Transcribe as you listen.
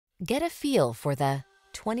Get a feel for the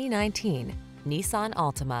 2019 Nissan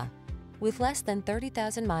Altima. With less than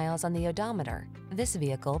 30,000 miles on the odometer, this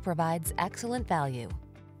vehicle provides excellent value.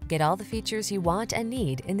 Get all the features you want and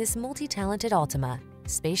need in this multi-talented Altima.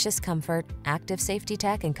 Spacious comfort, active safety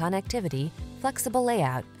tech and connectivity, flexible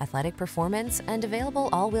layout, athletic performance, and available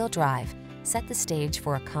all-wheel drive set the stage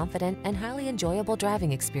for a confident and highly enjoyable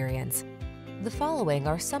driving experience. The following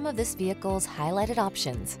are some of this vehicle's highlighted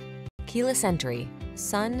options: keyless entry,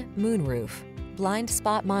 sun, moonroof, blind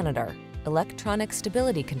spot monitor, electronic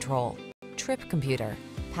stability control, trip computer,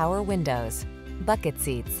 power windows, bucket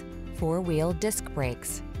seats, four-wheel disc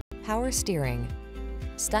brakes, power steering.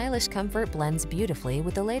 Stylish comfort blends beautifully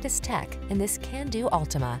with the latest tech in this can-do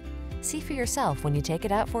Altima. See for yourself when you take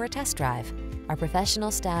it out for a test drive. Our professional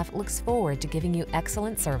staff looks forward to giving you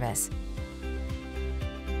excellent service.